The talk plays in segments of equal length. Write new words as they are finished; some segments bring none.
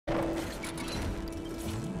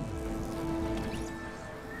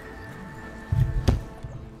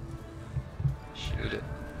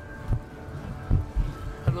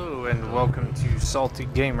salty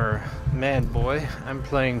gamer, man boy. I'm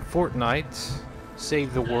playing Fortnite,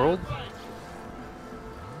 Save the World,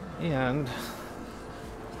 and I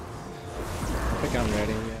think I'm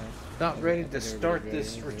ready. Yeah. Not ready to start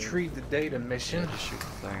this retrieve the data mission. Just shoot the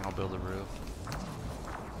thing. I'll build a roof.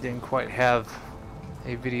 Didn't quite have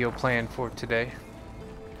a video planned for today.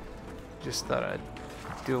 Just thought I'd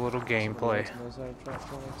do a little gameplay.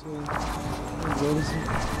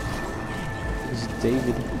 This is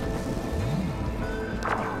David.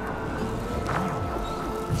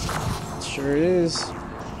 Sure is.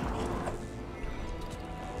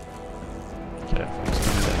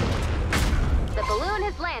 The balloon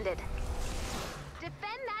has landed.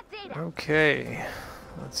 Defend that data. Okay,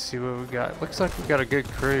 let's see what we got. Looks like we got a good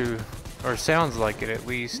crew, or sounds like it at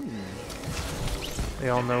least. They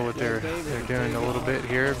all know what they're doing a little bit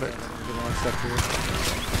here, but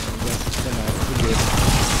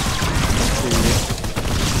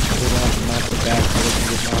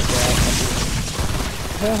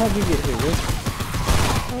How how'd you get here, Rick?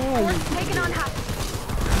 Let's take it on high.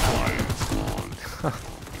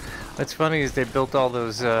 what's funny is they built all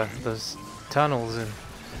those tunnels, and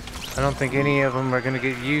I don't think any of them are going to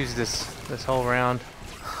get used this whole round.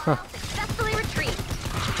 Successfully retrieved.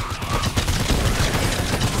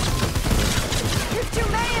 There's too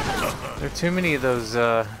many of them. There are too many of those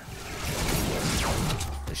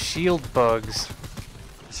shield bugs.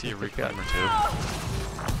 I see a reclaimer too.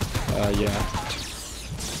 Yeah.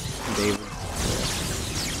 David.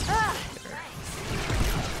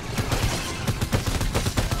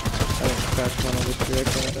 I don't scratch one of the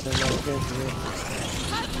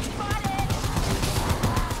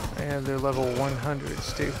And they're level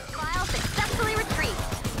 100s too. File successfully retrieved.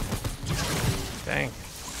 Dang.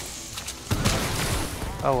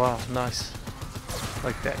 Oh wow, nice.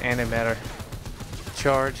 Like that animator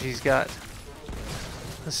charge he's got.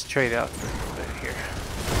 Let's trade out for a little bit here.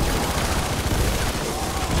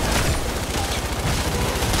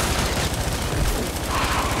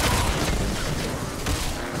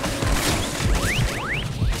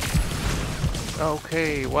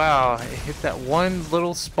 Okay, wow, it hit that one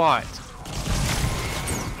little spot.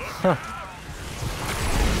 Huh.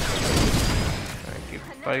 Give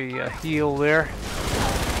everybody a heal there.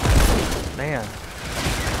 Man.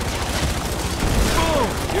 Boom!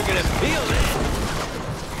 You're gonna feel it!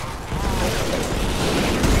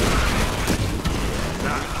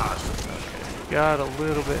 Got a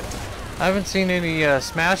little bit. I haven't seen any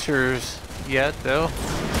smashers yet, though.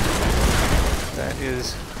 That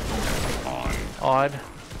is odd.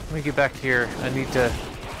 Let me get back here. I need to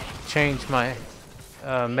change my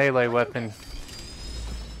melee weapon.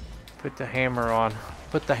 Put the hammer on.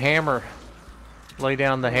 Put the hammer. Lay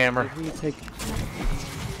down the hammer.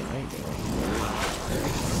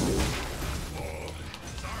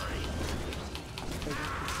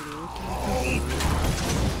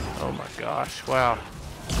 Oh my gosh! Wow.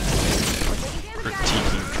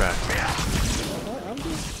 Critiquing traffic.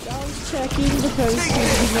 I was checking because he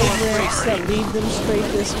made ramps that lead them straight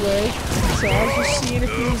this way. So I was just seeing if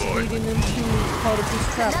he was leading them to part of his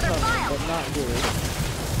trap tunnel, but not really.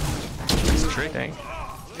 It's tricky. Dang.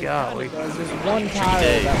 Golly. There's just one tile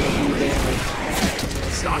that would do damage. A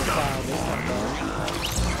single tile this time though.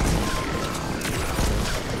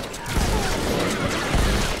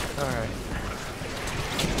 Alright.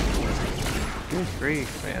 Good grief,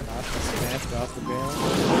 man. Smashed off the barrel.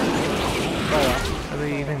 Are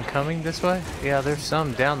they even coming this way? Yeah, there's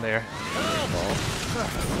some down there.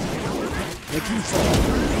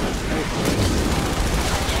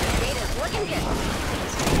 Data's looking good.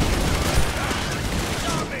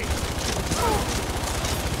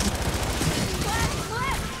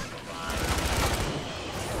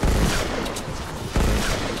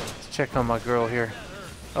 Let's check on my girl here.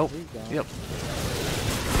 Oh, yep.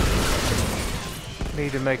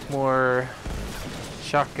 Need to make more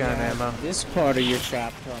shotgun ammo. This part of your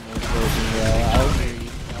trap tunnel is working well. I'll hear you.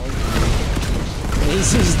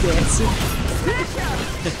 Ace is dancing.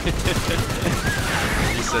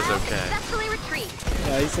 He says okay. Successfully retrieved.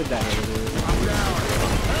 Yeah, he said that earlier.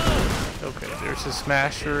 Okay, there's a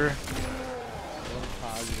smasher.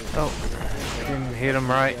 Oh, didn't hit him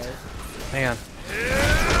right. Man.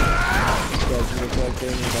 Doesn't look like they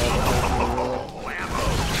need all the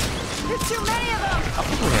There's too many of them. I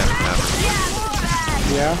think we have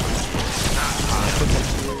Yeah, Yeah?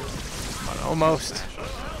 Almost.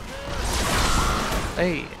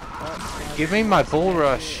 Hey, give me my bull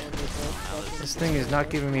rush. This thing is not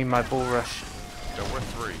giving me my bull rush. Go, we're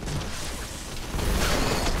three.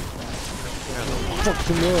 Fuck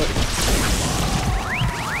them up.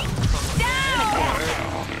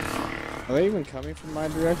 Are they even coming from my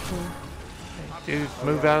direction? Dude,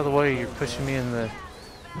 move out of the way. You're pushing me in the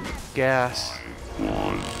gas. That's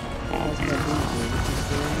my dude.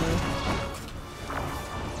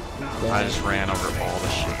 I just ran over all the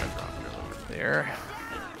shit I dropped earlier. There.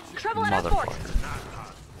 Trouble at our fort. Motherfucker.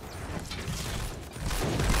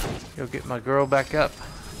 Go get my girl back up.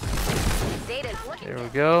 Data's looking There we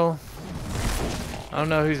good. go. I don't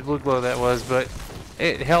know whose blue glow that was, but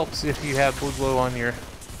it helps if you have blue glow on your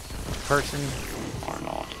person.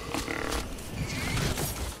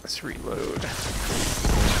 Let's reload.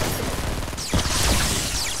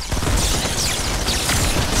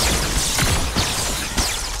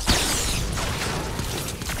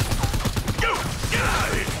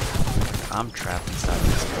 I'm trapped inside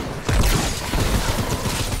this thing.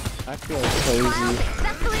 I feel File cozy.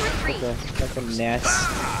 successfully retrieved. Like a nest.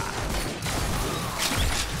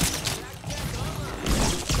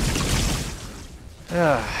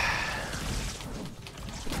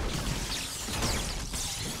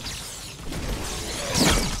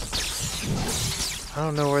 I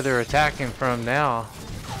don't know where they're attacking from now.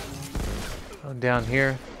 Oh, down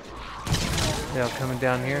here. They're coming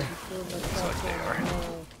down here. Looks like they are.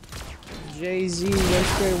 Jay-Z,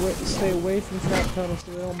 stay away from trap tunnels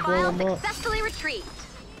so they don't blow File them up. successfully retrieved.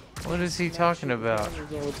 What is he talking about? All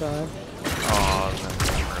the time. Oh,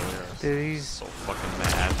 that earlier. I was Dude, he's so fucking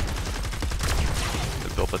mad. They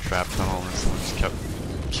built a trap tunnel and someone just kept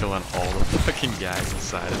killing all the fucking guys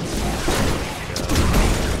inside it.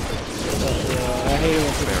 I hate it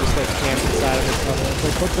when people just like camp inside of the tunnel. It's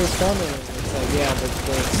like, but they're tunnel. It's like, yeah, but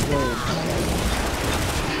they're explode.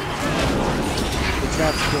 The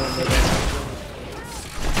trap's going, they don't have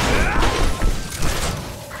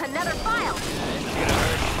Another file.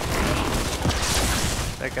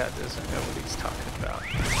 that guy doesn't know what he's talking about.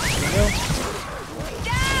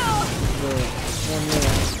 Down. the 1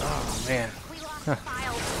 minute. Oh man. We lost the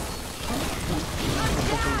file.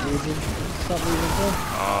 Fucking losing. Stop losing, bro.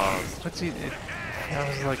 What's he? I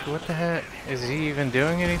was like, what the heck? Is he even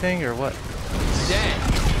doing anything or what? Dang.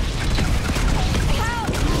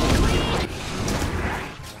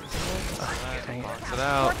 Dang it. Box it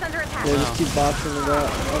out. Fort's under attack. They just keep boxing it out.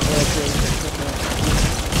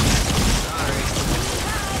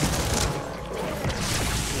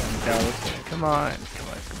 Come on, come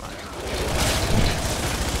on, come on.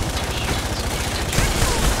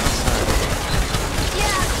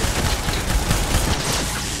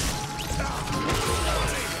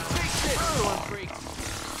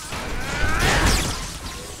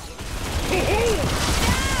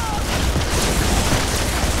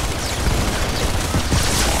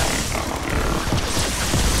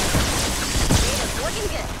 Looking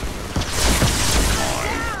good.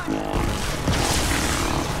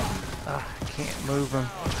 I can't move him.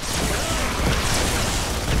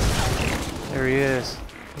 There he is.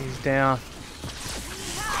 He's down.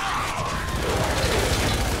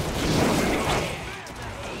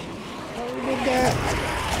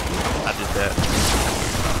 I did that.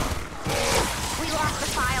 We lost the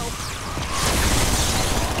file.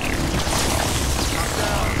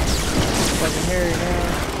 Fucking Harry now.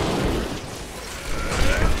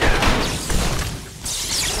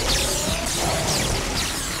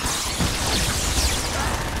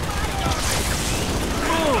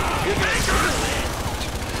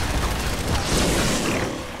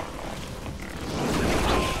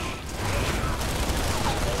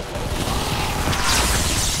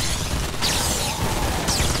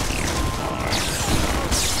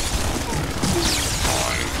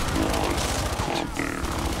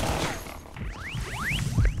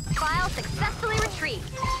 File successfully retrieved.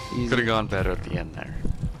 Could have gone better at the end there.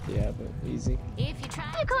 Yeah, but easy. You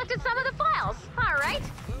collected some of the files. All right.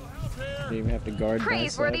 Didn't even have to guard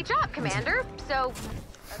Praiseworthy myself. job, Commander. So,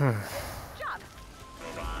 job.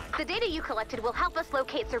 The data you collected will help us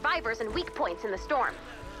locate survivors and weak points in the storm.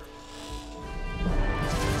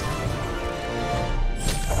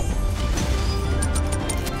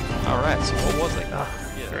 Alright, so what was it?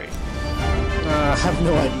 Great. I have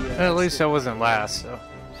no idea. At least I wasn't last, so.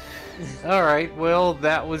 Alright, well,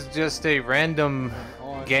 that was just a random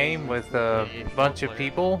game with a bunch of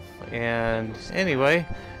people. And anyway,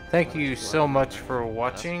 thank you so much for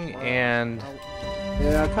watching, and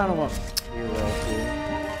Yeah, I kind of want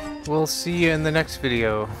Hero too. we'll see you in the next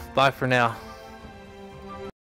video. Bye for now.